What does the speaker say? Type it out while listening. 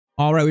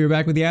All right, we were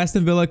back with the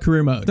Aston Villa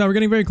Career Mode. So we're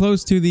getting very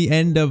close to the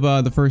end of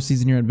the first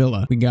season here at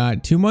Villa. We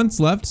got 2 months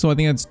left, so I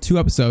think that's 2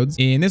 episodes.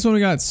 In this one,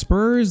 we got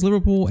Spurs,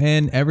 Liverpool,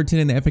 and Everton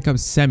in the FA Cup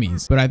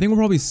semis. But I think we'll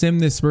probably sim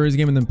this Spurs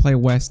game and then play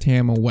West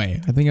Ham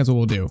away. I think that's what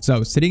we'll do.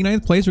 So sitting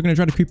 9th place, we're going to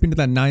try to creep into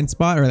that 9th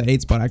spot, or that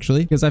 8th spot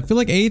actually, because I feel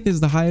like 8th is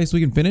the highest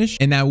we can finish,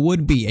 and that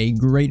would be a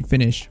great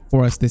finish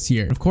for us this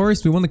year. Of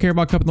course, we won the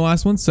Carabao Cup in the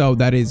last one, so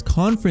that is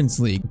Conference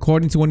League.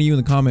 According to one of you in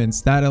the comments,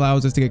 that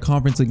allows us to get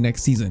Conference League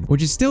next season,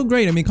 which is still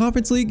great. I mean,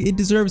 Conference League, it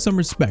deserves some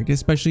respect,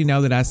 especially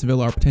now that Aston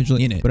Villa are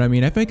potentially in it. But I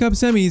mean, FA Cup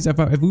semis,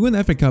 if we win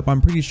the FA Cup,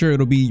 I'm pretty sure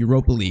it'll be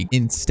Europa League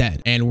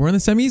instead. And we're in the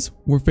semis,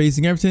 we're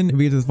facing Everton. If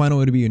we get to the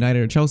final, it'll be United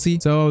or Chelsea.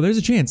 So there is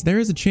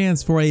a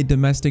chance for a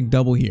domestic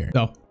double here.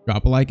 So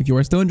drop a like if you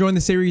are still enjoying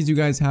the series. You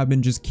guys have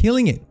been just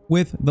killing it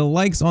with the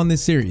likes on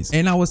this series.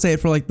 And I will say it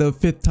for like the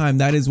 5th time.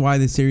 That is why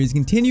this series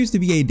continues to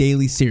be a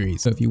daily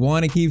series. So if you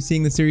want to keep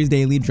seeing the series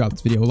daily, drop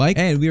this video a like.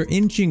 And we are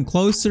inching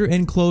closer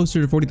and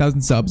closer to 40,000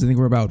 subs. I think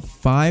we're about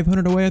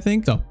 500 away, I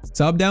think. So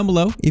sub down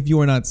below if you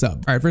are not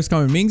subbed. All right, first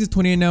comment. Mings is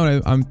 28 now,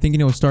 and I'm thinking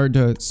he'll start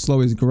to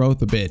slow his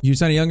growth a bit. You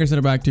sign a younger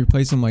center back to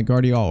replace him like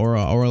Guardiola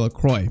or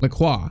Lacroix.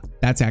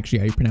 That's actually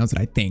how you pronounce it,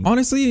 I think.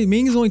 Honestly,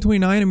 Mings is only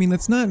 29. I mean,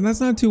 that's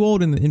not too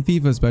old in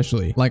FIFA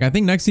especially. Like, I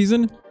think next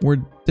season we're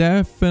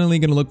definitely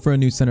gonna look for a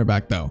new center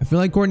back though. I feel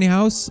like Courtney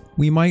House,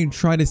 we might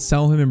try to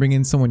sell him and bring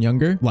in someone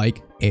younger,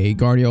 like a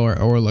Guardiola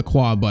or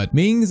Lacroix, but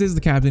Mings is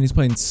the captain. He's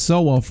playing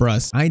so well for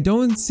us. I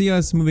don't see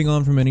us moving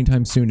on from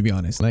anytime soon, to be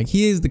honest. Like,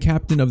 he is the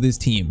captain of this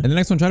team. And the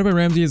next one, try to play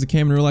Ramsey as a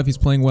cam in real life. He's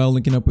playing well,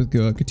 linking up with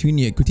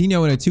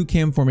Coutinho in a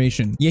 2-cam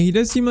formation. Yeah, he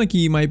does seem like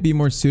he might be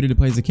more suited to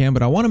play as a cam,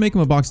 but I want to make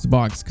him a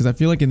box-to-box because I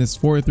feel like in this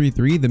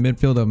 4-3-3, the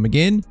midfield of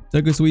McGinn,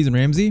 Douglas Luiz, and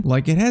Ramsey,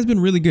 like, it has been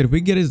really good. If we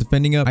get his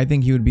defending up, I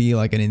think he would be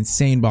like an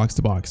insane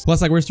box-to-box.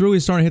 Plus, like, we're really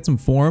starting to hit some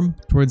form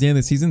towards the end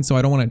of the season, so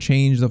I don't want to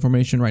change the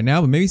formation right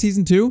now, but maybe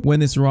season 2, when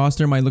this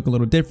roster might look a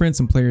little different,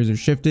 some players are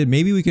shifted,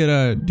 maybe we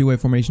could do a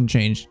formation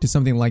change to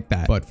something like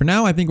that. But for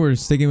now, I think we're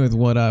sticking with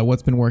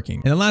what's been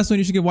working. And the last one,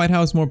 you should give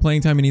Whitehouse more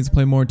playing time. He needs to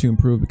play more to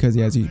improve because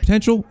he has huge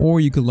potential, or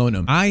you could loan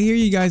him. I hear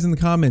you guys in the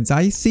comments.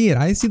 I see it.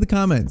 I see the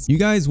comments. You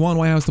guys want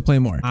Whitehouse to play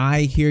more.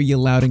 I hear you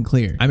loud and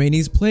clear. I mean,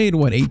 he's played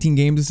what, 18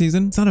 games this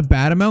season? It's not a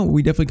bad amount.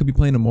 We definitely could be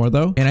playing him more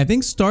though. And I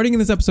think starting in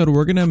this episode,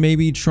 we're gonna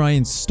maybe try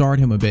and start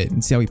him a bit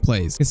and see how he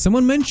plays. Because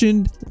someone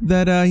mentioned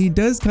that he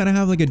does kind of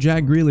have like a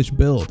Jack Grealish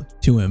build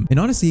to him. And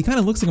honestly, he kind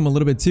of looks like him a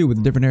little bit too with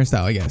a different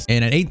hairstyle, I guess.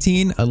 And at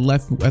 18, a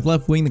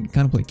left wing that can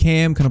kind of play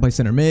cam, kind of play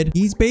center mid.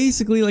 He's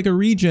basically like a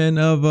regen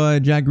of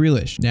Jack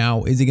Grealish.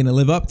 Now, is he going to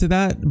live up to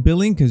that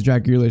billing? Because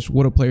Jack Grealish,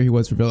 what a player he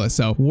was for Villa.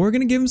 So we're going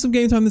to give him some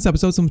game time this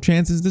episode, some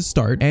chances to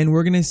start, and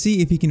we're going to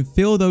see if he can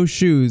fill those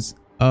shoes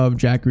of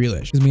Jack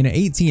Grealish. Because I mean, at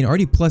 18,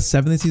 already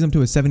 +7 this season up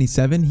to a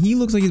 77. He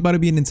looks like he's about to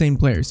be an insane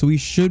player. So we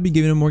should be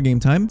giving him more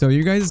game time. So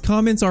your guys'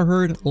 comments are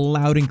heard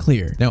loud and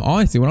clear. Now,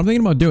 honestly, what I'm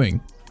thinking about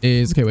doing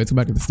is, okay, let's go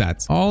back to the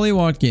stats. Ollie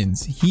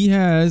Watkins, he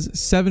has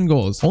 7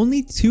 goals.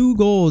 Only 2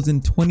 goals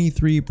in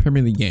 23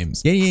 Premier League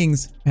games. Danny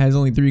Ings has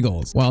only 3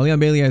 goals, while Leon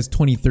Bailey has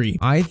 23.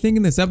 I think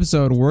in this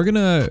episode, we're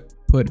gonna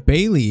put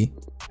Bailey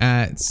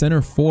at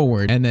center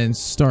forward and then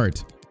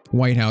start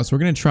Whitehouse. We're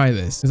gonna try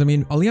this. Because I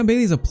mean, Leon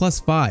Bailey is a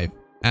 +5.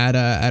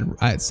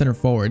 At center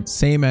forward,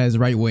 same as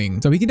right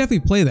wing, so he can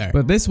definitely play there.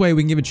 But this way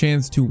we can give a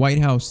chance to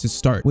Whitehouse to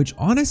start, which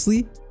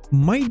honestly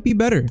might be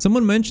better.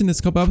 Someone mentioned this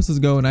a couple episodes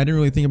ago and I didn't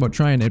really think about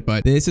trying it,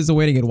 but this is a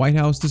way to get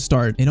Whitehouse to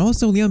start. And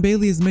also Leon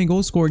Bailey is the main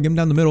goal scorer. Give him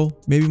down the middle,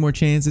 maybe more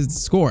chances to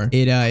score.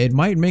 It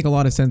might make a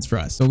lot of sense for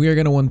us. So we are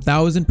going to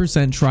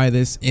 1000% try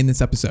this in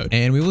this episode,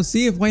 and we will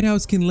see if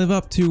Whitehouse can live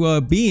up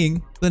to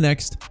being the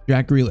next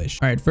Jack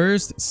Grealish. All right,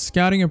 first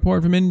scouting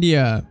report from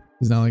India.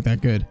 He's not like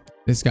that good.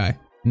 This guy,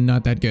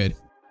 not that good.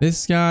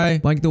 This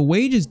guy, like, the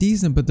wage is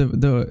decent, but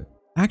the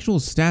actual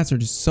stats are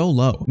just so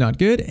low. Not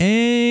good,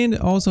 and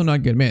also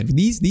not good. Man,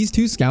 these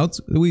 2 scouts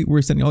that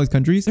we're sending all these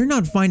countries, they're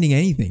not finding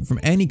anything from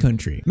any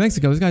country.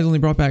 Mexico, this guy's only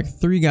brought back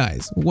 3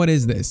 guys. What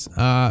is this?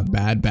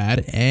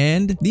 Bad.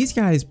 And these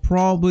guys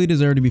probably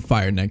deserve to be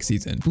fired next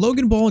season.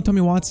 Logan Ball and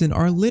Tommy Watson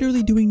are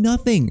literally doing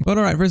nothing. But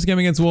all right, first game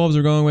against Wolves,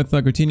 we're going with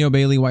Coutinho,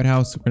 Bailey,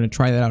 Whitehouse. We're going to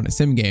try that out in a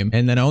sim game.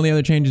 And then only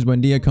other change is when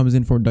Dia comes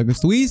in for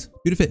Douglas Luiz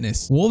due to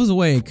fitness. Wolves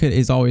away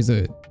is always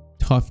a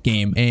tough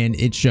game, and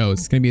it shows.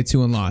 It's gonna be a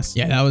 2-1 loss.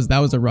 Yeah, that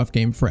was a rough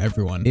game for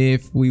everyone.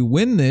 If we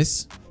win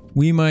this,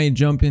 we might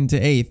jump into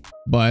 8th,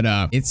 but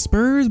it's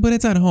Spurs, but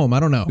it's at home.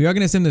 I don't know. We are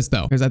gonna sim this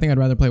though, because I think I'd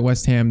rather play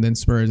West Ham than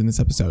Spurs in this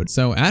episode.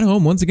 So at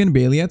home, once again,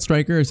 Bailey at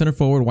striker, center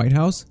forward,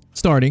 Whitehouse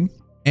starting,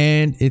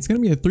 and it's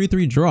gonna be a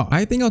 3-3 draw.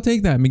 I think I'll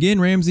take that.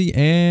 McGinn, Ramsey,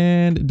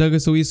 and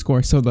Douglas Luiz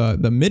score. So the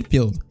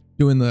midfield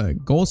doing the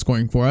goal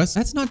scoring for us.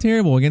 That's not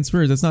terrible against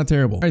Spurs. That's not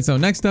terrible. All right, so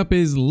next up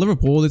is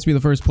Liverpool. This will be the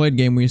first played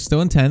game. We're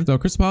still in 10th. So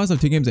Crystal Palace have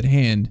 2 games at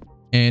hand.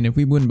 And if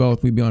we win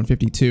both, we'd be on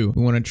 52.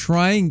 We want to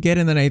try and get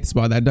in that 8th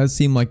spot. That does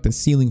seem like the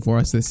ceiling for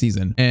us this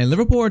season. And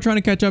Liverpool are trying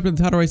to catch up to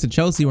the title race to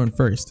Chelsea. We're in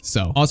 1st.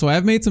 So also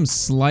I've made some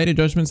slight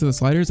adjustments to the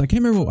sliders. I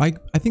can't remember.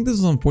 I think this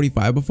was on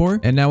 45 before,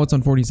 and now it's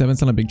on 47.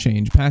 It's not a big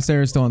change. Pass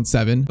error is still on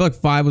 7. I feel like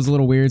 5 was a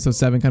little weird, so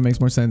 7 kind of makes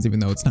more sense, even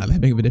though it's not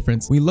that big of a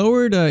difference. We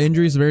lowered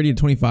injury severity to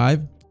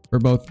 25. For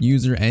both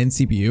user and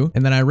CPU.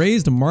 And then I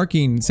raised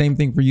marking, same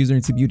thing for user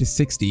and CPU, to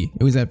 60.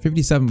 It was at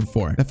 57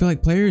 before. I feel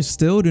like players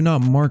still do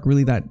not mark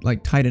really that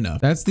like tight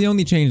enough. That's the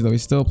only change though. We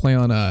still play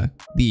on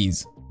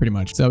these pretty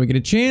much. So we get a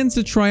chance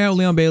to try out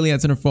Leon Bailey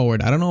at center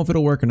forward. I don't know if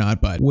it'll work or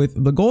not, but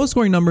with the goal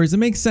scoring numbers, it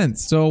makes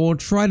sense. So we'll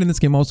try it in this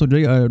game. Also,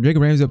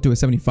 Jacob Ramsey up to a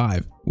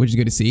 75, which is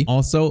good to see.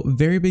 Also,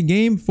 very big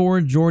game for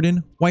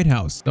Jordan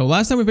Whitehouse. So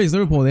last time we faced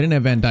Liverpool, they didn't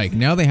have Van Dijk.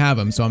 Now they have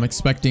him. So I'm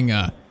expecting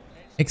a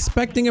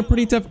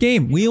pretty tough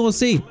game. We will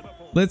see.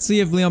 Let's see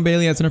if Leon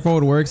Bailey at center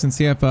forward works and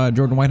see if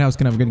Jordan Whitehouse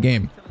can have a good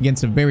game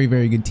against a very,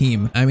 very good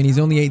team. I mean, he's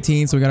only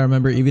 18, so we got to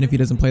remember, even if he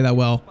doesn't play that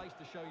well,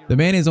 the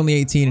man is only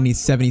 18 and he's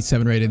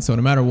 77 rated. So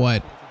no matter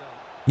what,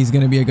 he's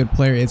going to be a good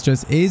player. It's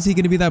just, is he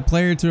going to be that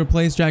player to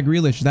replace Jack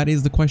Grealish? That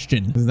is the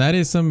question, because that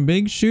is some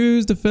big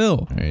shoes to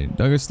fill. All right,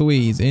 Douglas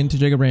Luiz into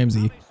Jacob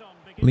Ramsey.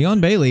 Leon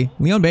Bailey.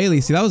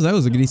 See, that was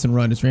a decent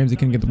run. Just Ramsey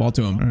couldn't get the ball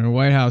to him. All right,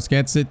 Whitehouse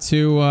gets it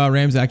to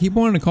Ramsey. I keep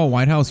wanting to call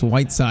Whitehouse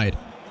Whiteside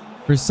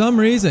for some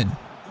reason.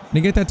 To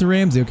get that to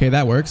Ramsey. Okay,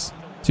 that works.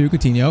 To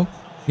Coutinho.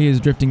 He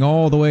is drifting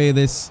all the way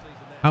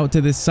out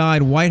to this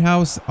side.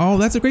 Whitehouse. Oh,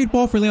 that's a great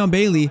ball for Leon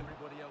Bailey.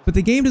 But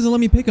the game doesn't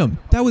let me pick him.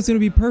 That was going to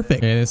be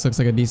perfect. Okay, this looks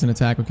like a decent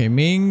attack. Okay,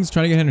 Mings.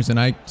 Try to get Henderson.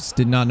 I just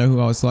did not know who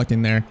I was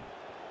selecting there.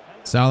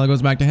 Salah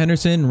goes back to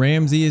Henderson.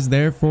 Ramsey is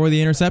there for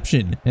the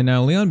interception. And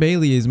now Leon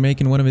Bailey is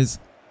making one of his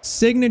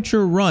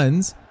signature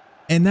runs.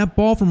 And that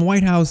ball from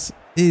Whitehouse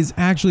is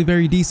actually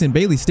very decent.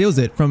 Bailey steals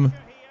it from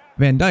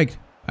Van Dijk.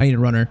 I need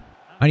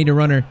a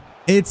runner.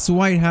 It's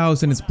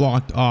Whitehouse and it's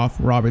blocked off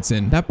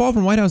Robertson. That ball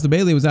from Whitehouse to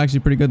Bailey was actually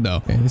pretty good though.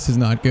 Okay, this is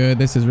not good.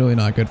 This is really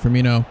not good.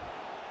 Firmino,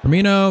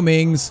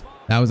 Mings.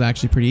 That was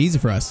actually pretty easy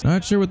for us.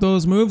 Not sure what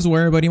those moves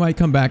were, but he might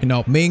come back. And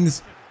no,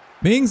 Mings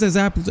is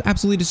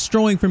absolutely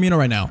destroying Firmino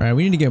right now. All right,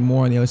 we need to get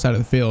more on the other side of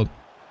the field.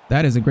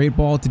 That is a great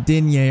ball to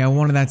Digne. I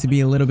wanted that to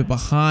be a little bit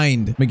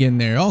behind McGinn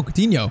there. Oh,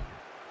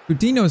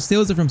 Coutinho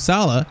steals it from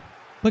Salah.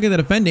 Look at the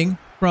defending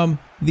from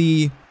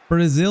the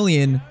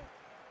Brazilian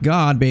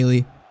god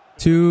Bailey.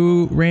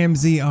 To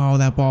Ramsey. Oh,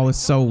 that ball was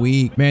so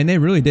weak. Man, they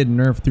really did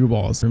nerf through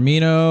balls.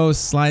 Firmino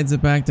slides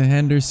it back to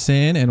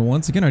Henderson. And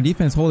once again, our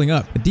defense holding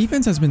up. The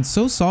defense has been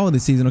so solid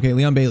this season. Okay,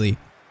 Leon Bailey.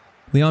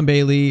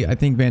 I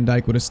think Van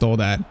Dijk would have stole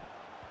that.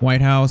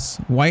 Whitehouse.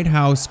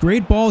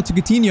 Great ball to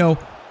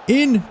Coutinho.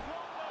 In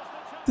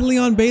to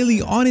Leon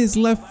Bailey on his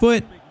left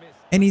foot.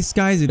 And he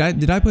skies it.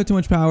 Did I put too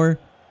much power?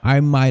 I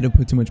might have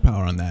put too much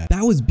power on that.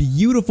 That was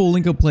beautiful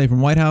link-up play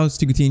from Whitehouse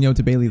to Coutinho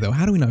to Bailey, though.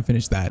 How do we not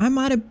finish that? I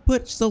might have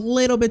put just a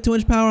little bit too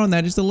much power on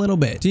that, just a little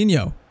bit.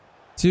 Coutinho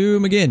to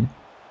McGinn.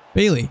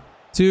 Bailey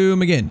to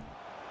McGinn.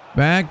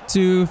 Back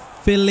to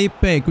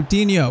Philippe.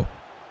 Coutinho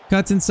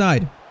cuts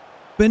inside.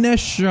 Finesse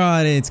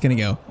shot. It's going to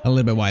go a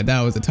little bit wide.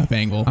 That was a tough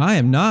angle. I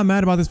am not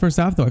mad about this first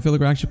half, though. I feel like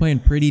we're actually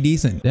playing pretty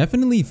decent.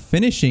 Definitely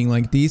finishing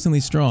like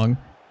decently strong.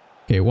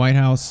 Okay,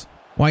 Whitehouse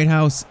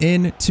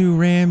into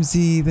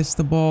Ramsey.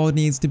 The ball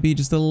needs to be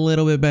just a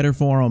little bit better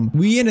for him.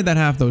 We ended that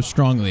half though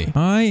strongly.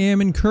 I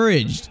am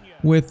encouraged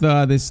with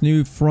this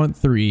new front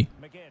three,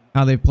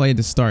 how they've played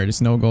to start.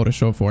 Just no goal to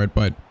show for it,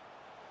 but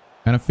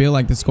kind of feel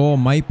like this goal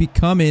might be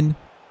coming.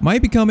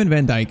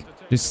 Van Dijk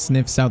just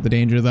sniffs out the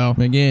danger though.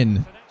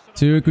 McGinn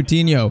to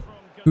Coutinho.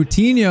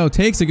 Coutinho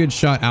takes a good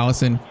shot.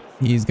 Alisson.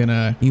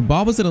 He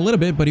bobbles it a little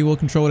bit, but he will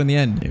control it in the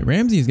end.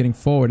 Ramsey is getting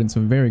forward in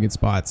some very good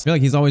spots. I feel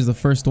like he's always the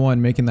first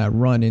one making that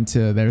run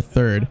into their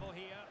third.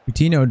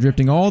 Coutinho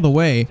drifting all the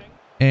way.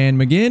 And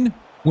McGinn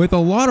with a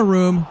lot of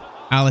room.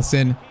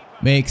 Alisson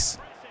makes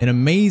an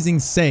amazing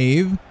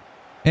save.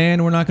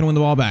 And we're not going to win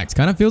the ball back. It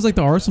kind of feels like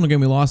the Arsenal game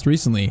we lost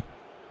recently.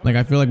 Like,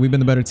 I feel like we've been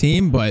the better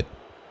team, but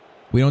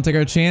we don't take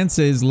our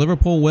chances.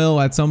 Liverpool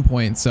will at some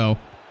point. So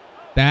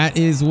that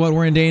is what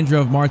we're in danger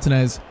of.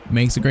 Martinez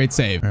makes a great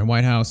save. All right,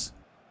 Whitehouse.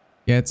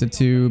 Gets it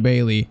to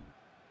Bailey.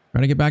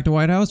 Trying to get back to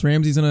Whitehouse.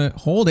 Ramsey's going to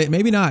hold it.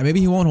 Maybe not. Maybe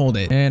he won't hold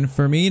it. And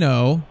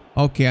Firmino.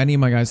 Okay, I need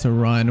my guys to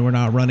run. We're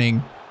not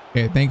running.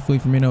 Okay, thankfully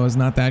Firmino is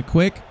not that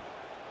quick.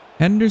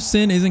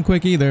 Henderson isn't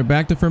quick either.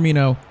 Back to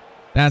Firmino.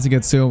 That's a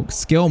good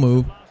skill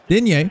move.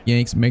 Digne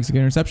makes a good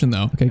interception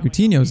though. Okay,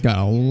 Coutinho's got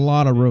a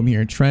lot of room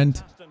here.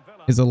 Trent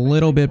is a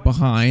little bit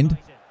behind.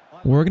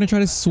 We're going to try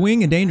to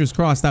swing a dangerous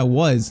cross. That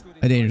was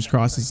a dangerous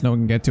cross. Since no one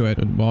can get to it.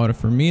 Good ball to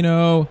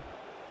Firmino.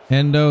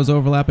 Hendo's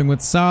overlapping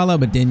with Salah,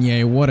 but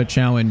Digne, what a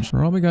challenge.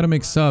 Probably got to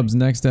make subs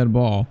next dead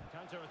ball.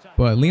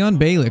 But Leon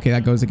Bailey, okay,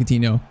 that goes to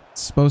Coutinho.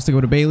 Supposed to go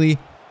to Bailey.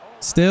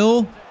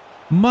 Still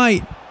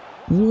might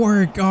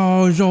work.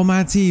 Oh, Joel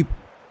Matip.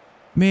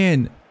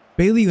 Man,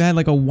 Bailey had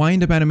like a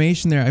wind-up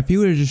animation there. If he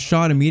would have just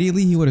shot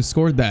immediately, he would have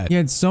scored that. He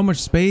had so much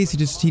space.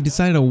 He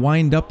decided to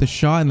wind up the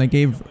shot, and that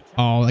gave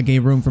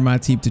room for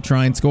Matip to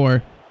try and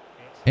score.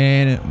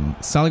 And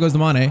Salah goes to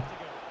Mane.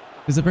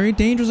 It's a very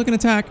dangerous looking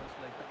attack.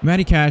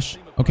 Matty Cash.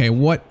 Okay,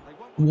 what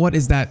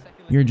is that?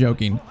 You're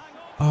joking.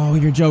 Oh,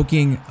 you're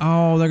joking.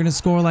 Oh, they're gonna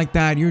score like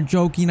that. You're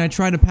joking. I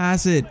tried to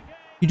pass it.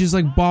 He just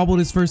like bobbled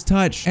his first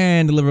touch.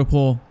 And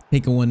Liverpool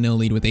take a 1-0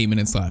 lead with 8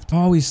 minutes left.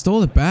 Oh, he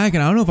stole it back.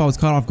 And I don't know if I was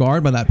caught off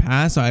guard by that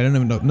pass. I don't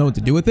even know what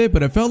to do with it.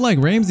 But it felt like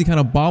Ramsey kind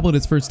of bobbled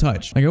his first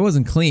touch. Like it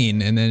wasn't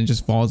clean. And then it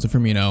just falls to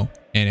Firmino.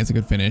 And it's a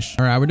good finish.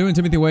 All right, we're doing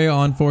Timothy Weah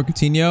on for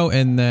Coutinho.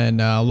 And then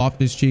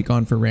Loftus-Cheek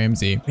on for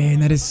Ramsey.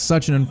 Man, that is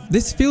such an...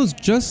 This feels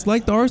just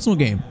like the Arsenal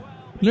game.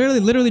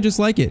 Literally just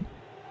like it.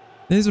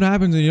 This is what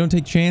happens when you don't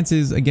take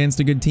chances against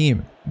a good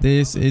team.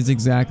 This is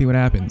exactly what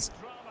happens.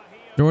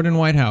 Jordan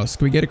Whitehouse.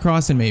 Can we get a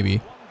cross in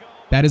maybe?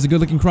 That is a good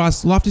looking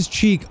cross.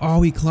 Loftus-Cheek.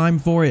 Oh, he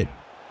climbed for it.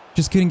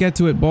 Just couldn't get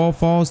to it. Ball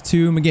falls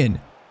to McGinn.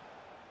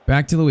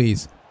 Back to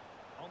Louise.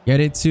 Get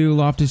it to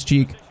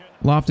Loftus-Cheek.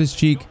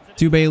 Loftus-Cheek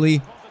to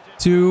Bailey.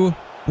 To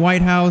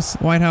Whitehouse.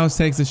 Whitehouse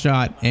takes a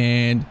shot.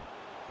 And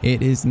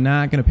it is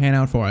not going to pan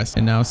out for us.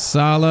 And now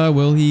Salah.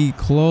 Will he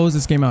close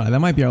this game out? That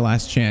might be our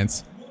last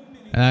chance.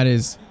 That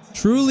is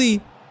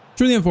truly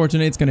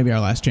unfortunate. It's going to be our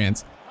last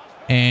chance.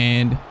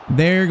 And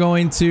they're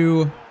going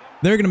to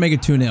make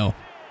it 2-0.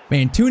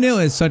 Man,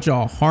 2-0 is such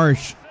a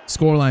harsh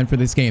scoreline for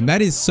this game.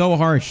 That is so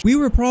harsh. We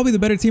were probably the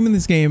better team in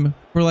this game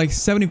for like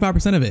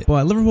 75% of it.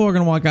 But Liverpool are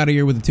going to walk out of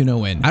here with a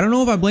 2-0 win. I don't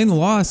know if I blame the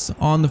loss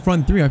on the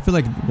front three. I feel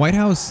like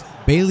Whitehouse,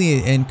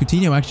 Bailey, and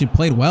Coutinho actually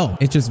played well.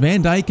 It's just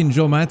Van Dijk and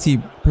Joe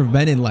Matip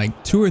prevented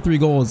like 2 or 3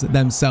 goals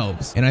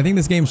themselves. And I think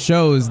this game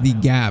shows the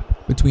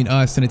gap between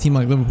us and a team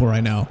like Liverpool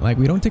right now. Like,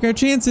 we don't take our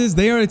chances.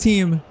 They are a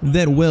team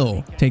that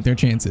will take their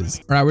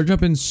chances. All right, we're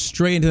jumping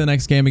straight into the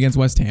next game against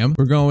West Ham.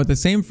 We're going with the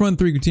same front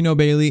three, Coutinho,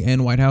 Bailey,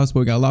 and Whitehouse, but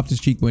we got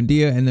Loftus-Cheek,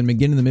 Buendia, and then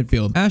McGinn in the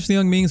midfield. Ashley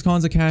Young, Mings,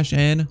 Konza, Cash,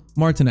 and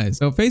Martinez.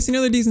 So facing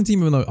another decent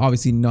team, even though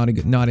obviously not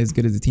as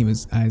good as a team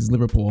as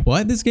Liverpool.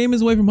 But this game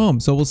is away from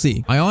home, so we'll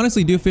see. I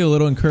honestly do feel a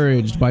little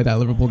encouraged by that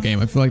Liverpool game.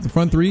 I feel like the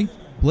front three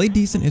played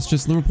decent. It's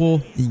just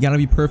Liverpool, you gotta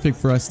be perfect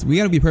for us. We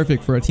gotta be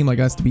perfect for a team like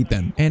us to beat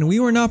them. And we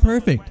were not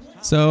perfect.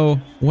 So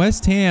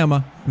West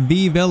Ham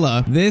v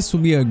Villa. This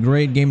will be a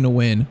great game to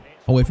win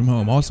away from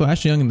home. Also,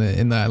 Ashley Young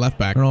in the left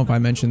back. I don't know if I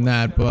mentioned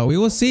that, but we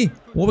will see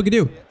what we can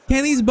do.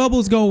 Can these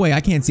bubbles go away?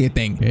 I can't see a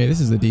thing. Okay, this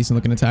is a decent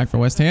looking attack for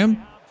West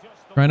Ham.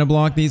 Trying to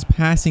block these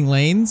passing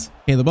lanes.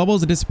 Okay, the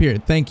bubbles have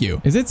disappeared. Thank you.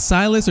 Is it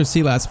Silas or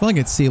Silas? I feel like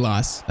it's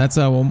Silas. That's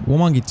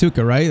Womangi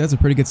Tuka, right? That's a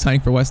pretty good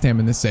signing for West Ham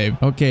in this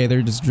save. Okay,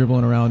 they're just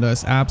dribbling around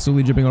us.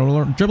 Absolutely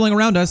dribbling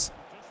around us.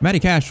 Matty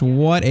Cash,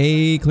 what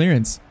a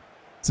clearance.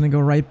 It's going to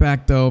go right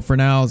back, though, for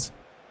Niles.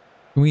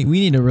 We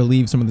need to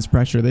relieve some of this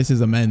pressure. This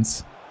is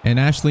immense. And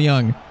Ashley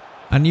Young,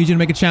 I need you to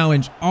make a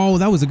challenge. Oh,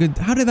 that was a good...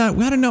 How did not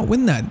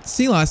win that?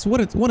 Silas,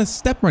 what a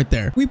step right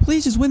there. Can we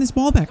please just win this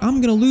ball back?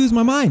 I'm going to lose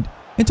my mind.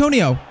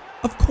 Antonio.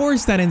 Of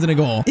course that ends in a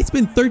goal. It's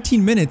been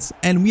 13 minutes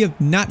and we have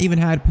not even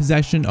had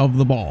possession of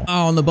the ball.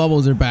 Oh, and the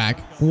bubbles are back.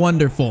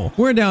 Wonderful.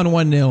 We're down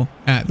 1-0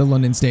 at the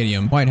London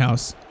Stadium.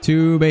 Whitehouse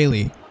to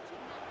Bailey.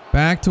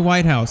 Back to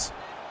Whitehouse.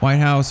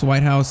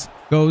 Whitehouse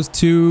goes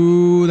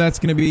to... That's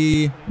going to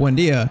be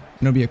Buendia.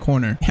 Going to be a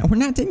corner. Yeah, we're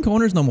not taking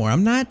corners no more.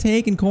 I'm not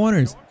taking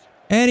corners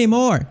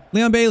anymore.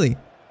 Leon Bailey.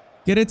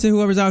 Get it to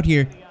whoever's out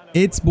here.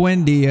 It's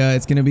Buendia.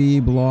 It's going to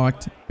be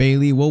blocked.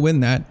 Bailey will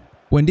win that.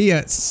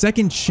 Buendia,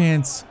 second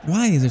chance.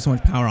 Why is there so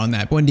much power on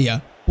that? Buendia.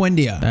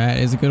 That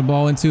is a good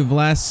ball into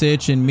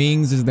Vlasic, and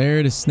Mings is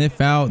there to sniff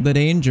out the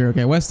danger.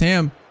 Okay, West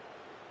Ham.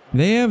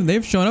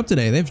 They've shown up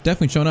today. They've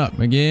definitely shown up.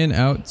 Again,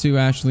 out to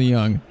Ashley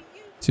Young.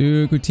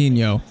 To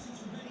Coutinho.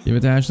 Give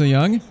it to Ashley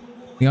Young.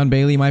 Leon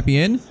Bailey might be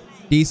in.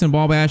 Decent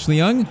ball by Ashley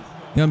Young.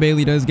 Leon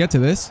Bailey does get to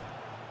this.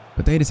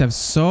 But they just have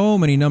so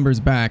many numbers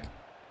back.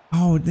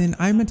 Oh, then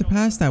I meant to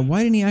pass that.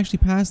 Why didn't he actually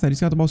pass that? He's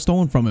got the ball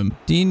stolen from him.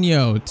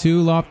 Digne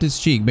to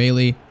Loftus-Cheek.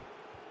 Bailey,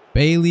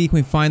 can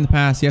we find the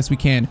pass? Yes, we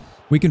can.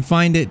 We can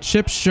find it.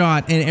 Chip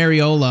shot and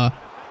Areola.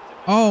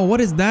 Oh, what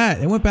is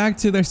that? It went back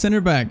to their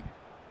center back.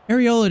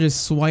 Areola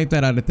just swiped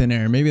that out of thin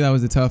air. Maybe that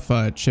was a tough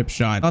chip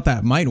shot. I thought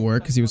that might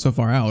work because he was so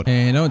far out.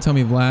 And don't tell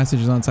me Vlasic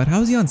is onside.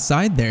 How is he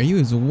onside there? He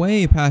was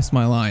way past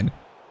my line.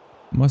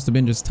 Must have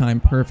been just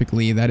timed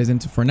perfectly. That is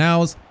into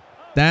Fornals.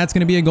 That's going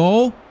to be a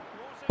goal.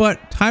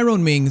 But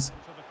Tyrone Mings,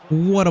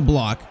 what a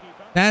block.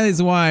 That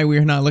is why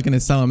we're not looking to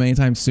sell him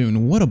anytime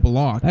soon. What a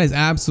block. That is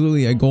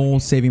absolutely a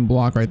goal-saving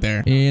block right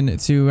there.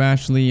 Into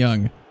Ashley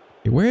Young.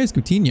 Okay, where is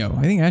Coutinho?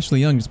 I think Ashley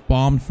Young just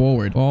bombed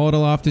forward. Ball to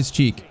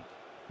Loftus-Cheek.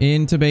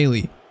 Into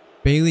Bailey.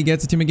 Bailey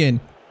gets it to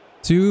McGinn.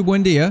 To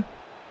Buendia.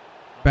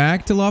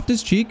 Back to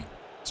Loftus-Cheek.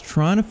 He's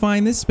trying to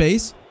find this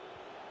space.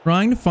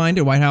 Trying to find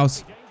it.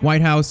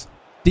 Whitehouse.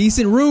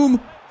 Decent room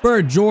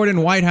for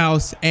Jordan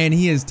Whitehouse, and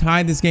he has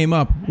tied this game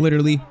up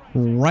literally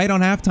right on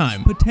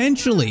halftime.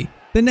 Potentially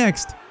the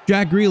next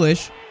Jack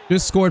Grealish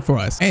just scored for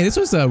us. Hey, this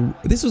was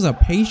a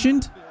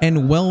patient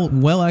and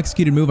well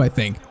executed move, I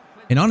think.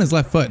 And on his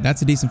left foot,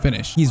 that's a decent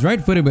finish. He's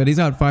right-footed, but he's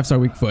got 5-star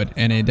weak foot,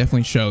 and it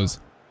definitely shows.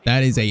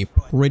 That is a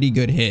pretty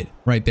good hit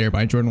right there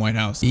by Jordan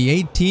Whitehouse.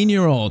 The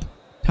 18-year-old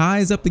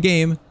ties up the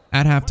game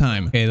at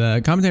halftime. Okay,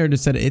 the commentator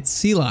just said it's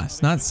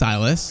Silas, not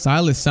Silas.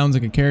 Silas sounds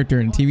like a character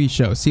in a TV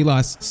show.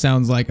 Silas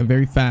sounds like a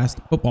very fast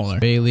footballer.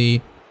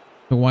 Bailey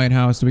The White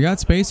House. Do we got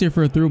space here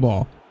for a through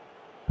ball?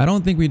 I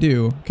don't think we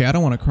do. Okay, I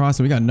don't want to cross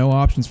it. We got no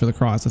options for the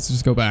cross. Let's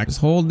just go back.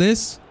 Just hold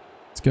this.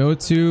 Let's go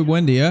to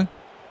Buendia.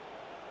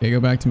 Okay,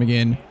 go back to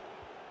McGinn.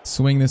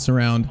 Swing this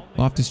around.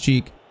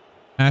 Loftus-Cheek.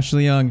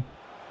 Ashley Young.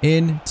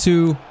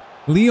 Into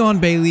Leon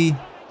Bailey.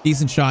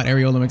 Decent shot.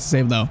 Areola makes a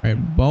save though. All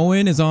right,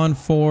 Bowen is on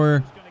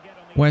for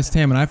West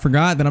Ham. And I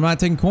forgot that I'm not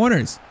taking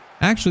corners.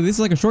 Actually, this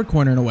is like a short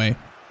corner in a way.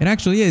 It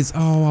actually is.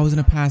 Oh, I was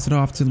going to pass it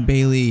off to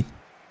Bailey.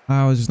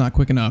 I was just not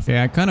quick enough.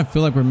 Yeah, I kind of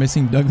feel like we're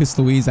missing Douglas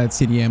Luiz at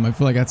CDM. I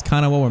feel like that's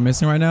kind of what we're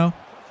missing right now.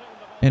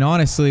 And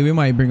honestly, we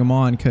might bring him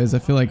on because I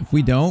feel like if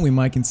we don't, we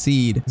might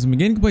concede. Because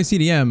McGinn can play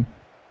CDM,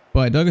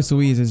 but Douglas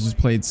Luiz has just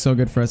played so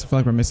good for us. I feel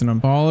like we're missing him.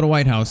 Ball to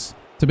White House.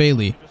 To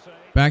Bailey.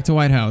 Back to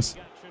White House.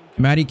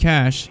 Matty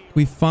Cash.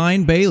 We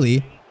find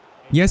Bailey.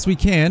 Yes, we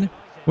can.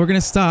 We're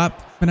going to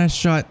stop. Finesse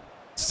shot.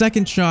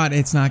 Second shot.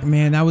 It's not.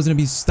 Man, that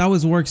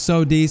was worked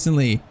so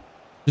decently.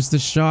 Just a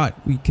shot.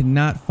 We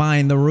cannot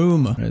find the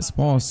room. This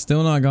ball's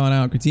still not gone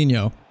out.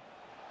 Coutinho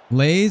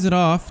lays it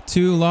off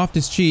to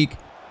Loftus-Cheek.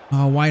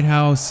 White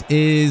House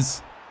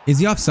is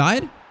he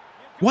offside?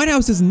 White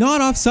House is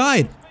not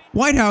offside.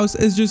 White House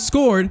has just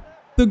scored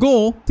the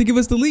goal to give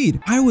us the lead.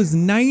 I was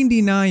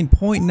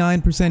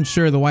 99.9%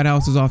 sure the White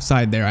House was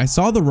offside there. I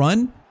saw the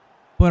run,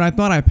 but I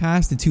thought I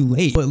passed it too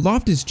late. But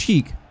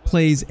Loftus-Cheek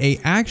plays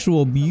a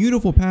actual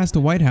beautiful pass to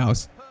White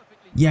House.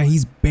 Yeah,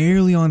 he's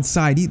barely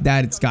onside.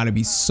 That's got to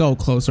be so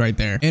close right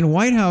there. And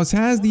White House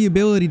has the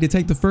ability to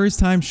take the first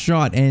time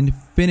shot and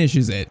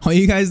finishes it. All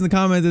you guys in the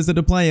comments that said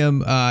to play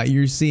him,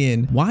 you're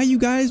seeing why you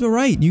guys were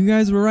right. You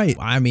guys were right.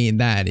 I mean,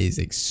 that is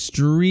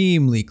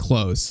extremely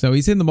close. So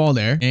he's hitting the ball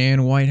there.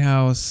 And White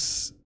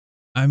House,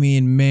 I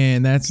mean,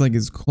 man, that's like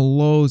as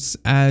close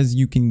as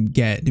you can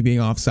get to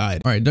being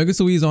offside. All right, Douglas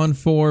Luiz on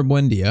for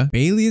Buendia.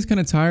 Bailey is kind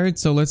of tired,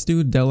 so let's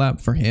do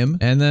Delap for him.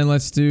 And then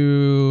let's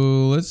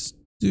do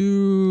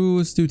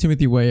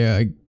Timothy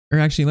Weah, or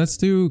actually let's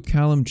do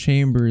Callum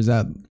Chambers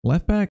at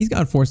left back. He's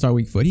got a 4-star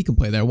weak foot. He can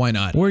play there. Why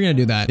not? We're gonna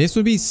do that. This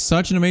would be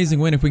such an amazing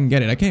win if we can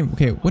get it.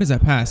 Okay, what is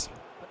that pass?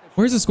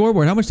 Where's the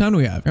scoreboard? How much time do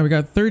we have? All right, we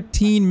got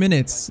 13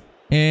 minutes,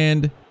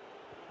 and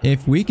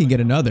if we can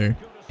get another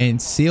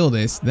and seal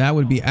this, that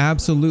would be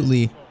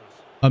absolutely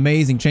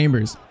amazing.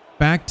 Chambers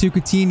back to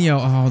Coutinho.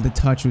 Oh, the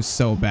touch was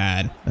so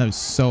bad. That was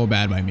so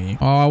bad by me.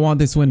 Oh, I want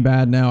this win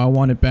bad now. I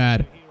want it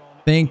bad.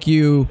 Thank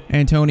you,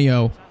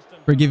 Antonio,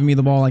 for giving me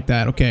the ball like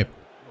that. Okay,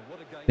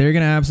 they're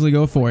gonna absolutely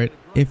go for it.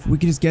 If we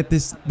could just get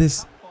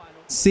this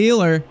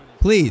sealer,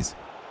 please.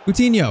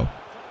 Coutinho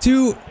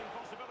to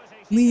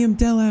Liam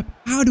Delap.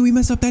 How do we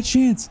mess up that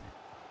chance?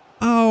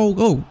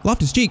 Oh,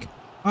 Loftus-Cheek.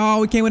 Oh,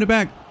 we can't win it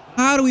back.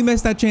 How do we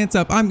mess that chance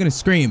up? I'm gonna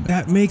scream.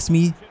 That makes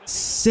me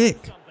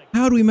sick.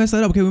 How do we mess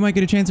that up? Okay, we might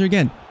get a chance here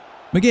again.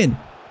 McGinn,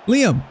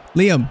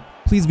 Liam,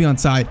 please be on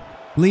side.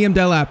 Liam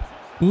Delap.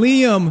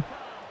 Liam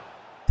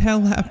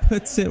Delap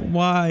puts it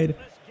wide.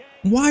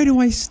 Why do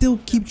I still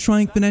keep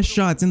trying finesse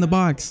shots in the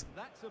box?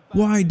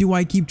 Why do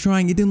I keep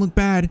trying? It didn't look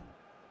bad.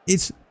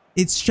 It's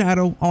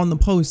shadow on the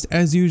post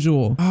as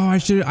usual. Oh, I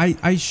should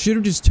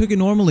have just took it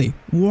normally.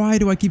 Why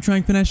do I keep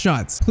trying finesse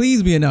shots?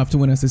 Please be enough to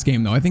win us this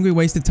game though. I think we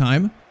wasted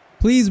time.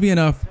 Please be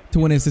enough to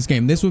win us this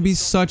game. This would be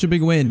such a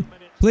big win.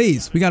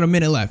 Please, we got a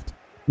minute left.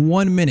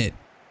 1 minute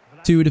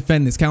to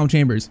defend this. Callum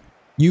Chambers,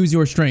 use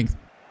your strength.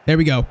 There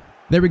we go.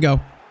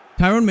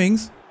 Tyrone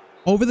Mings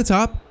over the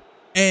top,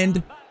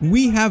 and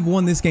we have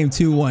won this game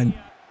 2-1.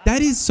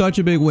 That is such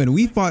a big win.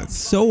 We fought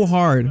so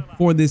hard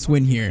for this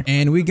win here,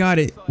 and we got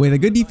it with a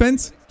good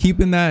defense,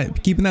 keeping that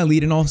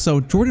lead, and also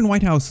Jordan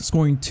Whitehouse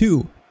scoring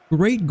 2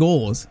 great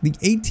goals. The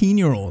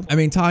 18-year-old. I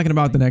mean, talking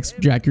about the next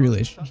Jack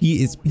Grealish,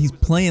 he's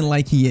playing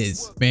like he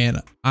is. Man,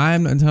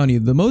 I'm telling you,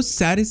 the most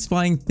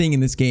satisfying thing in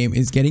this game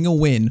is getting a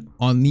win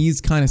on these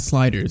kind of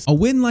sliders. A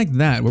win like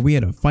that where we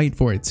had to fight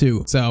for it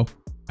too. So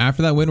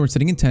after that win, we're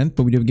sitting in 10th,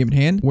 but we do have a game in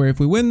hand where if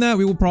we win that,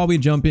 we will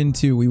jump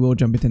into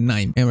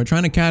 9th. And we're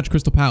trying to catch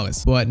Crystal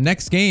Palace. But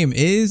next game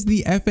is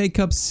the FA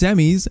Cup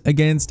semis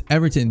against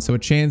Everton. So a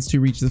chance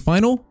to reach the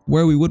final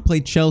where we would play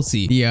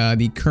Chelsea,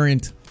 the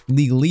current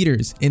league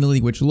leaders in the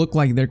league, which look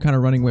like they're kind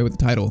of running away with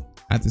the title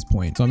at this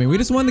point. So I mean, we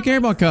just won the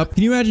Carabao Cup.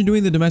 Can you imagine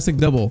doing the domestic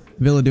double?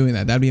 Villa doing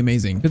that? That'd be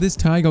amazing. Could this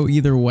tie go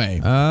either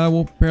way?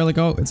 We'll barely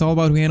go. It's all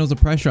about who handles the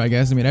pressure, I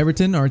guess. I mean,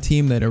 Everton are a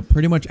team that are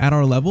pretty much at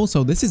our level,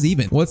 so this is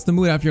even. What's the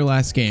mood after your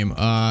last game?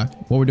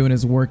 What we're doing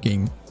is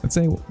working. Let's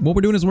say what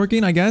we're doing is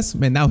working, I guess.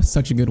 Man, that was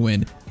such a good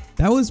win.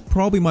 That was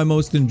probably my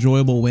most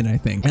enjoyable win, I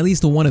think. At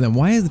least one of them.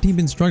 Why has the team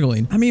been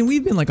struggling? I mean,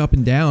 we've been like up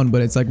and down,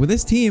 but it's like with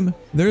this team,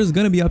 there's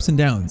going to be ups and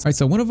downs. All right,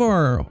 so one of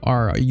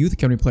our youth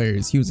academy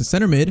players, he was a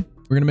center mid,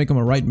 We're going to make him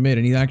a right mid,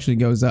 and he actually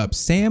goes up.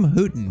 Sam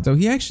Houghton. So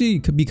he actually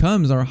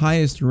becomes our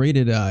highest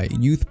rated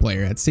youth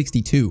player at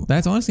 62.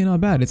 That's honestly not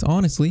bad. It's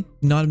honestly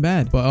not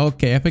bad. But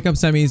okay, FA Cup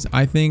semis,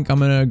 I think I'm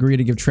going to agree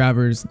to give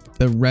Travers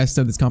the rest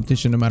of this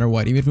competition no matter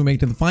what. Even if we make it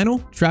to the final,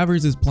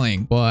 Travers is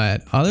playing.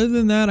 But other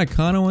than that, I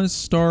kind of want to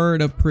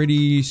start a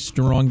pretty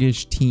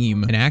strongish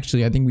team. And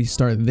actually, I think we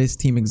start this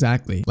team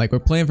exactly. Like, we're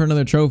playing for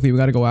another trophy. We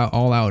got to go out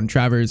all out. And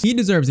Travers, he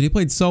deserves it. He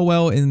played so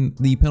well in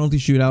the penalty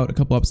shootout a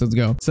couple episodes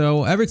ago.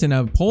 So Everton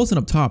have Poulsen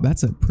up top.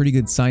 That's a pretty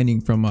good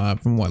signing from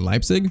what,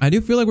 Leipzig? I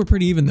do feel like we're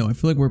pretty even though. I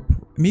feel like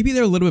maybe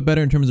they're a little bit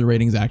better in terms of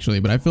ratings actually,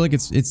 but I feel like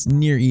it's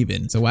near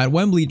even. So at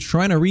Wembley,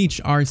 trying to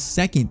reach our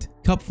second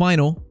cup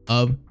final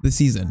of the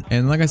season.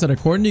 And like I said,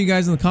 according to you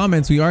guys in the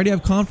comments, we already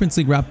have Conference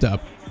League wrapped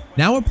up.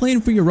 Now we're playing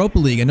for Europa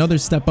League, another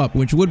step up,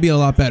 which would be a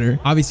lot better.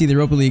 Obviously, the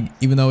Europa League,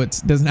 even though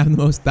it doesn't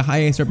have the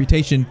highest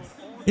reputation,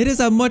 it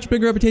is a much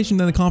bigger reputation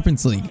than the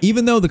Conference League.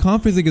 Even though the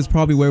Conference League is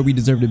probably where we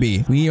deserve to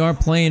be. We are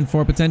playing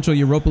for a potential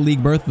Europa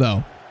League berth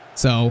though.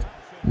 So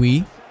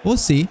we'll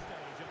see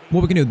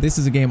what we can do. This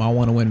is a game I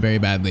want to win very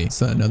badly.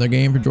 So another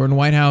game for Jordan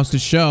Whitehouse to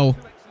show,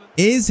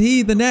 is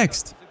he the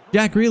next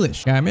Jack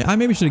Grealish? Yeah, I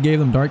maybe should have gave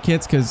them dark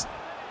kits because,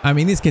 I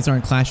mean, these kits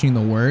aren't clashing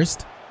the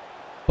worst.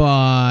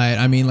 But,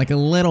 I mean, like a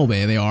little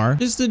bit they are.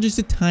 Just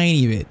a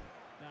tiny bit.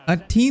 A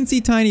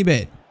teensy tiny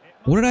bit.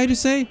 What did I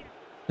just say?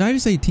 Did I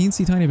just say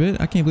teensy tiny bit?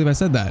 I can't believe I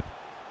said that.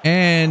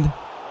 And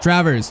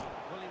Travers.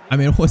 I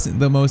mean, it wasn't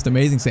the most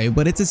amazing save,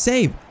 but it's a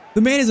save. The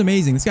man is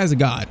amazing. This guy's a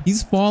god.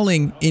 He's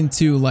falling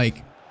into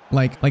like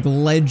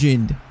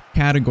legend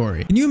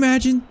category. Can you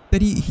imagine that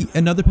he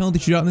another penalty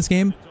shootout in this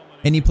game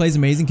and he plays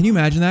amazing? Can you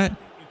imagine that?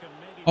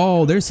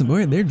 Oh, they're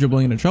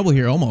dribbling into trouble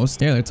here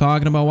almost. Yeah, they're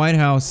talking about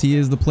Whitehouse. He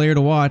is the player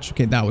to watch.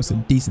 Okay, that was a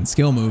decent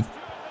skill move.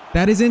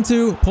 That is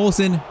into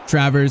Poulsen.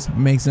 Travers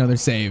makes another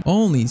save.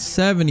 Only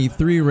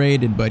 73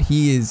 rated, but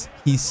he's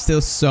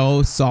still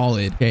so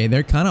solid. Okay,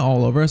 they're kind of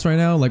all over us right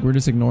now. Like, we're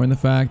just ignoring the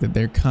fact that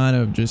they're kind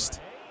of just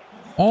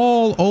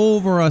all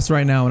over us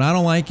right now, and I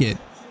don't like it.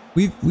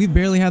 We've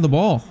barely had the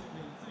ball.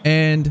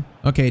 And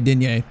okay,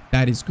 Digne,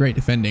 that is great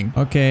defending.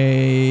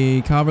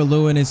 Okay,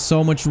 Calvert-Lewin is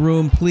so much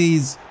room,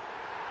 please.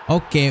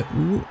 Okay,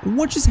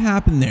 what just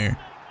happened there?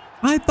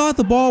 I thought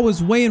the ball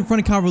was way in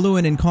front of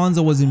Calvert-Lewin and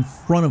Konza was in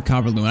front of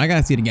Calvert-Lewin. I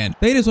gotta see it again.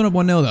 They just went up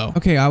 1-0 though.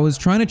 Okay, I was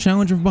trying to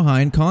challenge from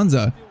behind.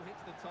 Konza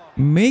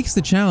makes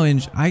the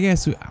challenge. I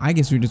guess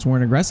we just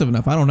weren't aggressive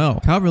enough. I don't know.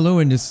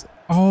 Calvert-Lewin just,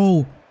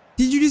 oh,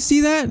 did you just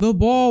see that? The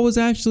ball was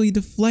actually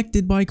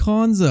deflected by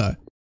Konza.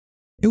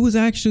 It was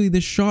actually,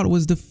 the shot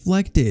was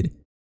deflected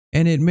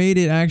and it made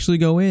it actually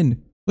go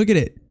in. Look at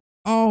it.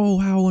 Oh,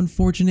 how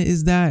unfortunate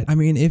is that? I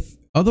mean, if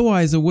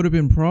otherwise it would have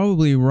been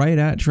probably right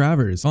at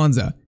Travers.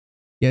 Konza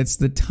gets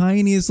the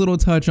tiniest little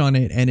touch on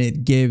it and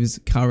it gives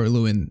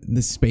Calvert-Lewin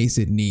the space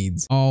it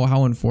needs. Oh,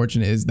 how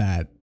unfortunate is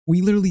that?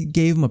 We literally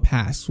gave him a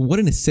pass. What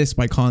an assist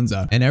by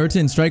Konza. And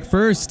Everton strike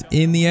first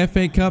in the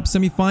FA Cup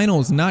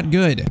semifinals. Not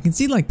good. To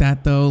concede like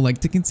that though, like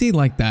to concede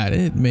like that,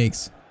 it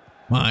makes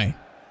my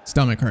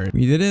stomach hurt.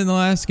 We did it in the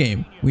last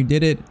game. We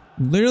did it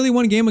literally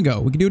 1 game ago.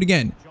 We can do it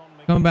again.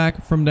 Come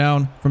back from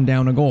down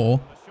a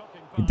goal.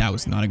 That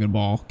was not a good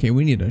ball. Okay,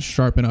 we need to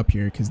sharpen up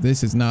here because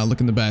this is not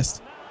looking the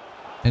best.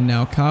 And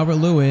now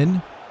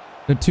Calvert-Lewin.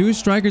 The 2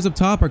 strikers up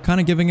top are kind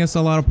of giving us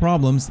a lot of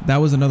problems. That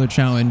was another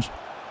challenge.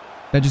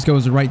 That just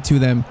goes right to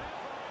them.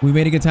 We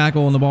made a good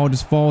tackle and the ball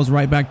just falls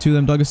right back to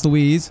them. Douglas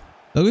Luiz.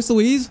 Douglas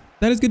Luiz?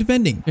 That is good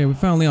defending. Okay, we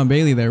found Leon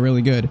Bailey there.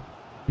 Really good.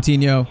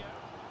 Coutinho.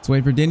 Let's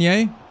wait for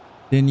Digne.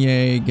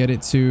 Digne, get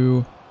it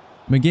to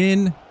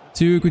McGinn.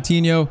 To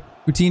Coutinho.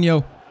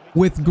 Coutinho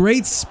with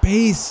great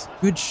space.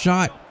 Good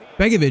shot.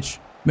 Begovic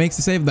makes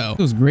the save though. It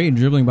was great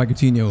dribbling by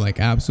Coutinho, like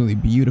absolutely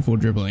beautiful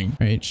dribbling.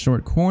 All right,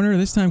 short corner.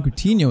 This time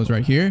Coutinho is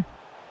right here.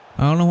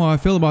 I don't know how I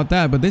feel about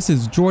that, but this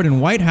is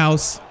Jordan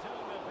Whitehouse.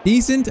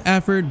 Decent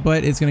effort,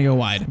 but it's gonna go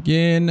wide.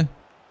 Again,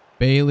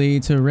 Bailey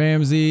to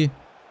Ramsey.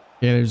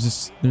 Yeah,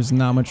 there's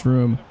not much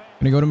room.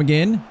 Gonna go to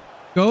McGinn.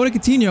 Go to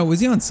Coutinho. Was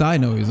he onside?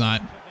 No, he was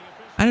not.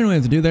 I didn't know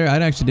what to do there. I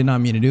actually did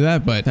not mean to do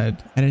that, but I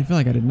didn't feel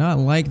like I did not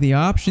like the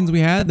options we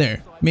had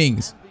there.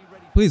 Mings.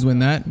 Please win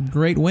that.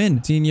 Great win.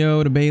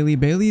 Coutinho to Bailey.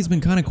 Bailey's been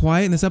kind of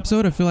quiet in this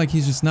episode. I feel like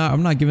he's just not,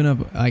 I'm not giving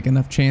up like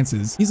enough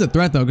chances. He's a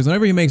threat though, because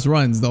whenever he makes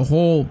runs, the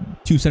whole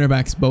 2 center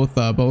backs both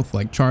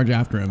like charge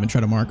after him and try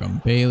to mark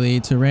him. Bailey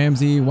to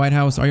Ramsey.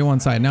 Whitehouse, are you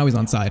onside? Now he's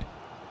onside.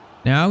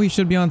 Now he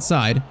should be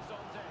onside.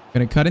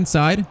 Gonna cut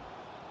inside.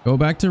 Go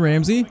back to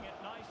Ramsey.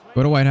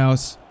 Go to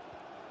Whitehouse.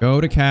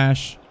 Go to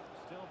Cash.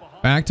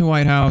 Back to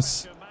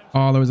Whitehouse.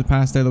 Oh, there was a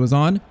pass there that was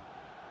on.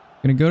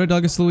 Gonna go to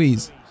Douglas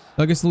Luiz.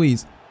 Douglas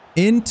Luiz.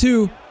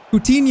 Into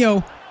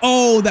Coutinho.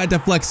 Oh, that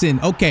deflects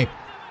in. Okay,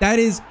 that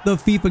is the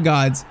FIFA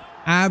gods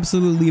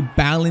absolutely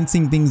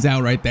balancing things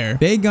out right there.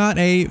 They got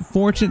a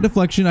fortunate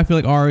deflection. I feel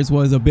like ours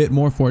was a bit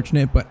more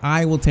fortunate, but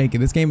I will take it.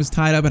 This game is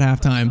tied up at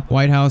halftime.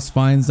 Whitehouse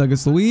finds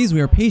Douglas Luiz.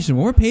 We are patient.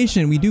 When we're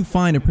patient, we do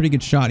find a pretty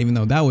good shot, even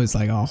though that was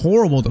like a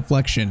horrible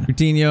deflection.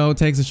 Coutinho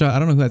takes a shot. I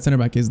don't know who that center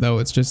back is, though.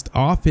 It's just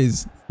off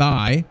his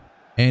thigh.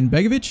 And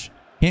Begovic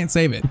can't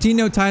save it.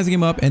 Coutinho ties the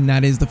game up, and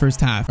that is the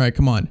first half. All right,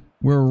 come on.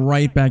 we're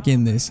right back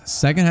in this.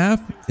 Second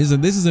half, this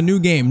is a new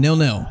game,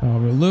 0-0.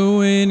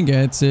 Calvert-Lewin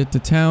gets it to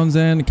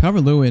Townsend.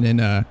 Calvert-Lewin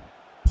and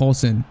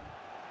Paulson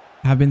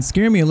have been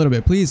scaring me a little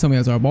bit. Please tell me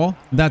that's our ball.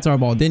 That's our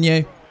ball.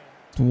 Digne,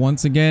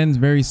 once again,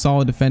 very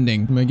solid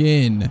defending.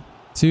 McGinn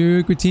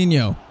to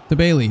Coutinho, to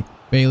Bailey.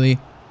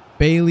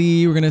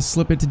 Bailey, we're going to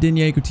slip it to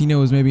Digne.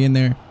 Coutinho is maybe in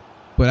there,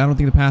 but I don't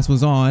think the pass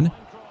was on.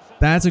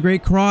 That's a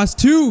great cross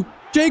to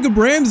Jacob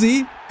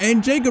Ramsey,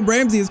 and Jacob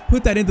Ramsey has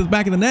put that into the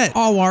back of the net.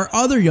 Oh, our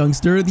other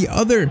youngster, the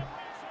other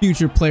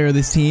future player of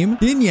this team.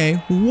 Digne,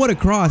 what a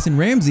cross. And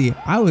Ramsey,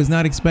 I was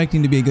not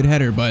expecting to be a good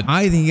header, but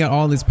I think he got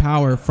all this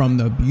power from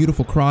the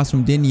beautiful cross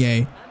from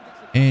Digne.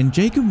 And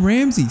Jacob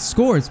Ramsey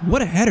scores.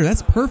 What a header.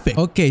 That's perfect.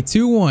 Okay,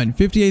 2-1,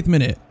 58th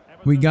minute.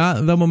 We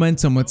got the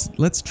momentum.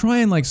 Let's try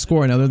and like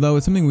score another though.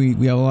 It's something we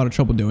have a lot of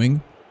trouble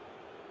doing.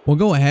 We'll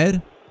go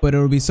ahead, but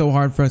it'll be so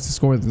hard for us to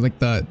score like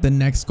the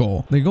next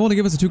goal. The goal to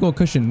give us a 2-goal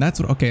cushion. That's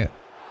what, okay.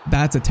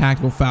 That's a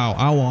tactical foul.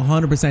 I will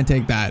 100%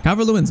 take that.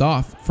 Calvert-Lewin's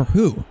off. For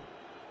who?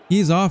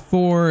 He's off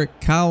for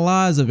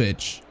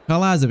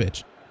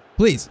Kalazovic.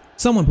 Please,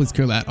 someone please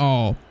clear that.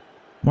 Oh,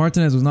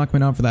 Martinez was not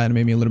coming out for that and it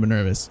made me a little bit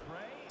nervous.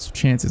 This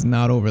chance is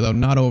not over though.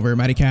 Not over.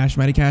 Matty Cash.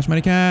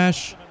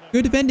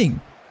 Good defending.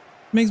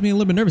 Makes me a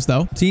little bit nervous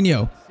though.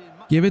 Coutinho,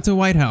 give it to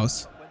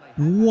Whitehouse.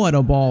 What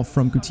a ball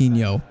from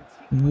Coutinho.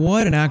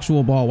 What an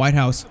actual ball.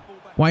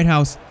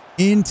 Whitehouse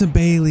into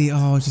Bailey.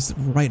 Oh, it's just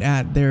right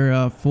at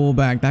their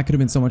fullback. That could have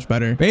been so much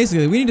better.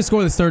 Basically, we need to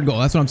score this third goal.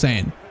 That's what I'm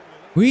saying.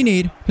 We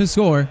need to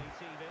score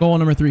goal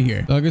number 3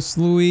 here. Douglas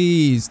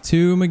Luiz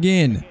to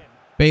McGinn.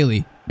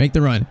 Bailey, make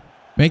the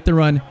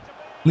run.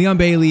 Leon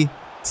Bailey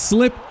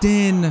slipped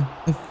in.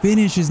 The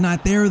finish is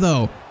not there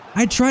though.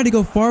 I tried to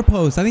go far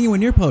post. I think he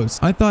went near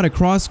post. I thought a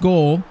cross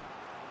goal,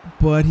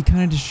 but he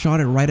kind of just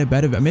shot it right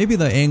above it. Maybe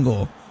the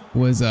angle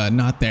was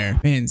not there.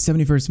 Man,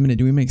 71st minute.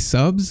 Do we make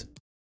subs?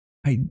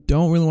 I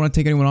don't really want to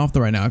take anyone off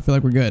though right now. I feel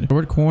like we're good.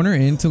 Forward corner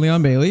into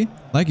Leon Bailey,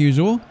 like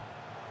usual.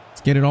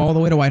 Let's get it all the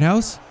way to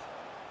Whitehouse.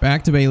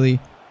 Back to Bailey.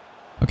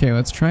 Okay,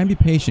 let's try and be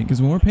patient,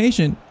 because when we're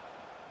patient,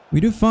 we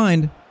do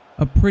find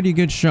a pretty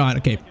good shot.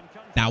 Okay,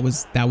 that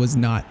was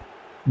not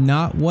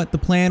what the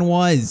plan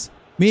was.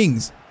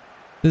 Mings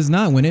does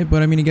not win it,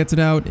 but I mean, he gets it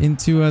out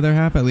into their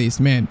half at least.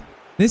 Man,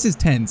 this is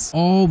tense.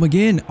 Oh,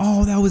 McGinn.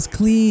 Oh, that was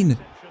clean.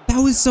 That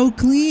was so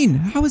clean.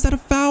 How is that a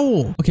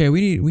foul? Okay,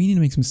 we need to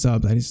make some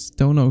subs. I just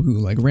don't know who.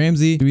 Like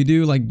Ramsey. Do we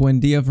do like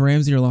Buendia for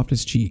Ramsey or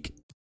Loftus-Cheek?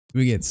 Do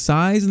we get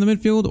size in the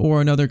midfield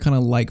or another kind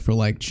of like for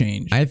like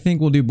change? I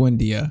think we'll do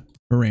Buendia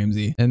for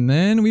Ramsey. And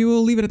then we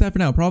will leave it at that for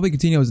now. Probably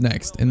Coutinho's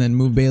next. And then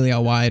move Bailey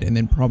out wide. And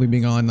then probably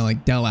being on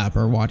like Delap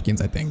or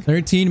Watkins, I think.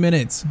 13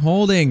 minutes.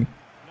 Holding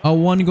a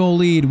 1-goal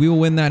lead. We will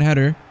win that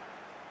header.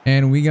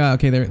 And we got...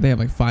 Okay, they have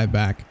like 5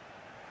 back.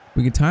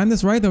 We could time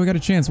this right though. We got a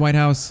chance.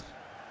 Whitehouse.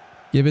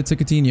 Give it to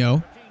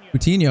Coutinho.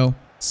 Coutinho.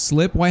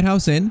 Slip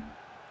Whitehouse in.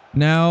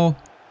 Now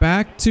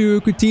back to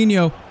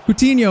Coutinho.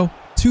 Coutinho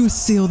to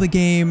seal the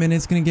game, and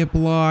it's gonna get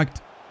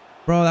blocked.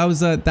 Bro,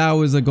 that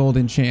was a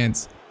golden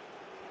chance.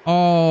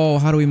 Oh,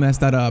 how do we mess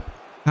that up?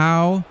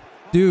 How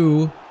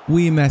do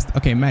we mess...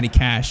 Okay, Matty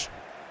Cash.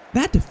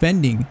 That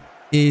defending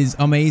is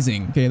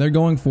amazing. Okay, they're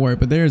going for it,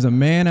 but there's a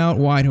man out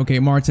wide. Okay,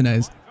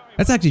 Martinez.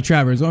 That's actually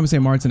Travers. What am I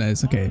saying,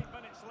 Martinez? Okay.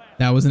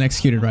 That wasn't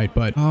executed right,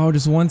 but oh,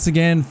 just once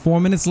again, 4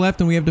 minutes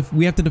left, and we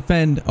have to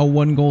defend a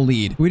 1-goal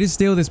lead. Can we just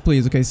steal this,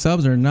 please? Okay,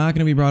 subs are not going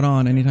to be brought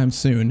on anytime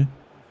soon.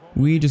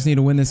 We just need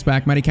to win this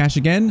back. Matty Cash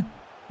again.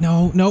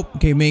 No, nope.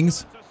 Okay,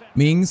 Mings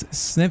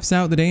sniffs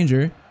out the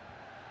danger.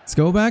 Let's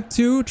go back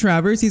to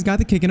Travers. He's got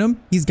the kick in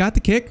him. He's got the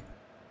kick.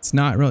 It's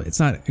not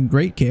a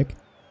great kick,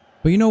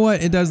 but you know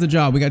what? It does the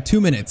job. We got 2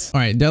 minutes.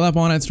 All right, Delap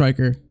on at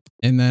striker.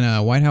 And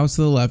then Whitehouse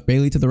to the left,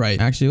 Bailey to the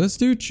right. Actually, let's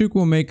do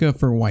Chukwuemeka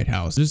for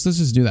Whitehouse. Let's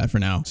just do that for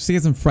now, just to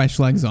get some fresh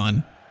legs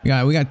on. We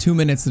got 2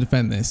 minutes to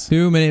defend this.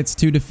 2 minutes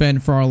to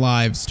defend for our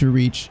lives to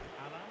reach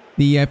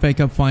the FA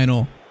Cup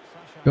final.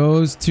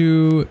 Goes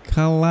to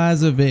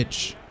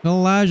Kalazovic.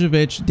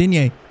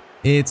 Digne.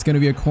 It's gonna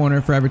be a corner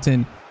for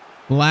Everton.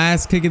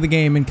 Last kick of the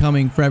game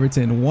incoming for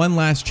Everton. One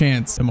last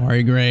chance.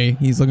 Amari Gray.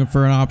 He's looking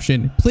for an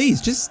option.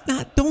 Please,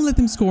 don't let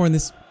them score in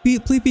this.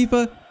 Please,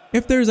 FIFA.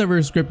 If there's ever a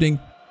scripting,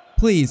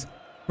 please,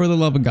 for the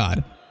love of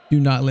God, do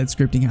not let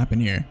scripting happen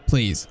here.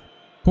 Please.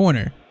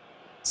 Corner.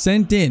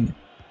 Sent in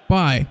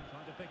by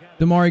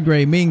Damari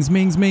Gray. Mings.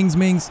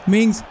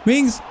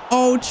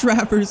 Oh,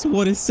 Travers,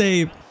 what a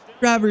save.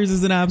 Travers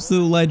is an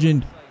absolute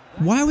legend.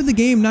 Why would the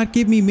game not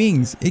give me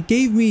Mings? It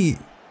gave me,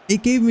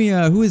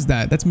 who is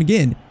that? That's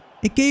McGinn.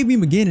 It gave me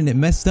McGinn and it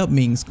messed up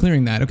Mings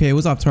clearing that. Okay, it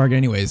was off target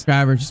anyways.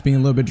 Travers just being a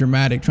little bit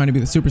dramatic, trying to be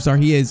the superstar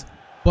he is.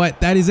 But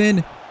that is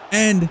in,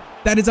 and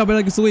that is out by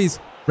Lucas Luiz.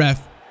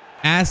 Ref.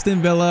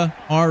 Aston Villa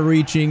are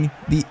reaching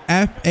the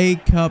FA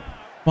Cup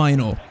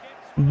final.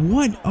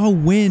 What a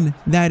win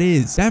that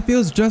is. That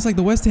feels just like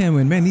the West Ham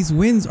win. Man, these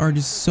wins are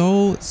just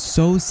so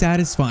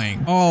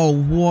satisfying.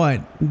 Oh,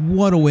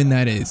 what a win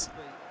that is.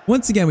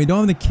 Once again, we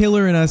don't have the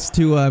killer in us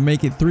to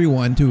make it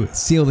 3-1 to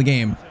seal the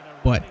game.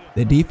 But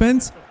the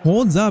defense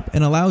holds up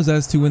and allows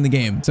us to win the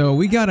game. So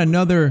we got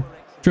another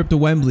trip to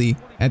Wembley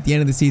at the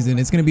end of the season,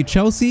 it's going to be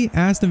Chelsea,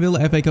 Aston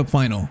Villa FA Cup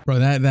final. Bro,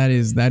 that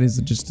is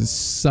just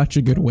such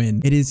a good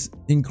win. It is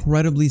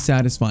incredibly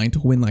satisfying to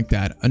win like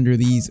that under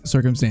these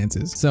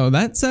circumstances. So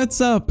that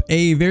sets up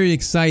a very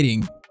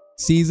exciting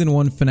Season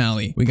 1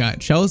 finale. We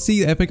got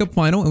Chelsea, the FA Cup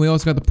final, and we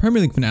also got the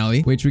Premier League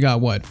finale, which we got,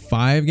 what,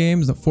 5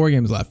 games? No, 4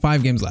 games left.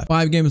 5 games left.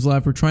 5 games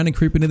left. We're trying to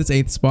creep into this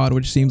 8th spot,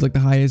 which seems like the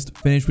highest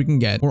finish we can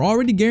get. We're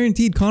already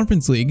guaranteed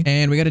Conference League,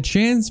 and we got a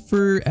chance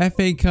for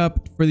FA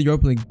Cup for the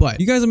Europa League.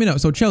 But you guys let me know.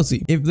 So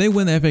Chelsea, if they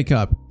win the FA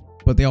Cup,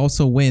 but they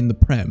also win the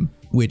Prem,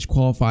 which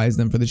qualifies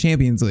them for the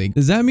Champions League,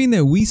 does that mean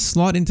that we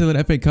slot into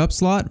that FA Cup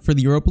slot for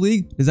the Europa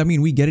League? Does that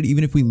mean we get it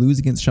even if we lose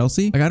against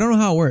Chelsea? Like, I don't know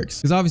how it works,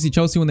 because obviously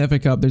Chelsea won the FA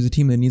Cup. There's a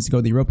team that needs to go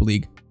to the Europa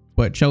League,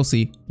 but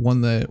Chelsea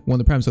won the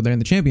Prem, so they're in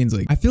the Champions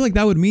League. I feel like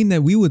that would mean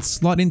that we would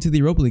slot into the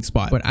Europa League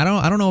spot, but I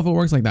don't know if it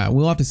works like that.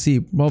 We'll have to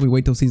see. Probably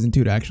wait till season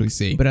 2 to actually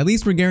see. But at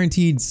least we're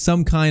guaranteed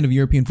some kind of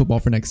European football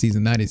for next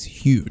season. That is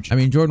huge. I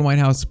mean, Jordan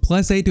Whitehouse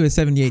 +8 to a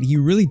 78. He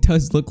really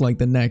does look like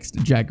the next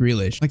Jack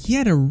Grealish. Like, he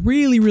had a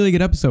really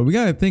good episode. We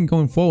gotta think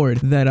going forward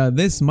that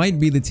this might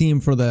be the team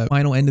for the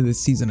final end of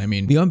this season. I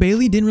mean, Leon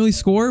Bailey didn't really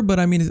score, but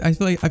I mean, I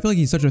feel like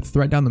he's such a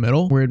threat down the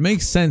middle where it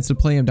makes sense to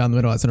play him down the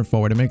middle at center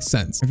forward. It makes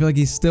sense. I feel like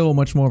he's still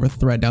much more of a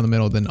threat down the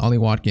middle than Ollie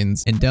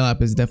Watkins, and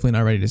Delap is definitely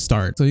not ready to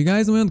start. So you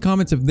guys let me know in the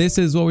comments if this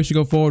is what we should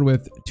go forward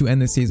with to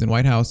end this season.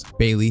 Whitehouse,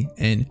 Bailey,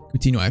 and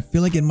Coutinho. I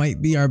feel like it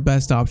might be our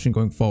best option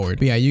going forward.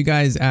 But yeah, you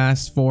guys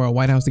asked for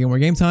Whitehouse to get more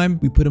game time.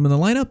 We put him in the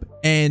lineup,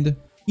 and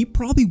he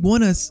probably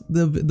won us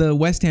the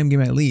West Ham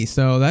game at least.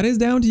 So that is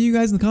down to you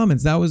guys in the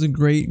comments. That was a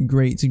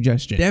great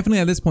suggestion. Definitely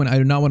at this point, I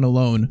do not want to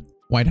loan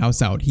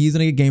Whitehouse out. He's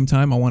gonna get game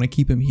time. I want to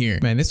keep him here.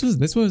 Man, this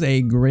was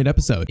a great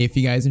episode. If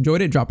you guys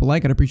enjoyed it, drop a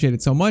like. I'd appreciate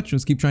it so much.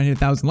 Let's keep trying to hit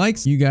 1,000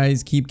 likes. You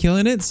guys keep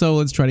killing it, so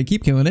let's try to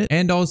keep killing it.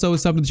 And also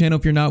sub to the channel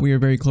if you're not. We are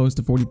very close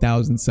to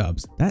 40,000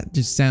 subs. That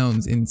just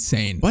sounds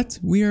insane, but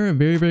we are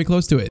very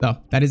close to it. So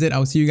that is it. I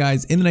will see you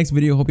guys in the next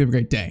video. Hope you have a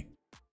great day.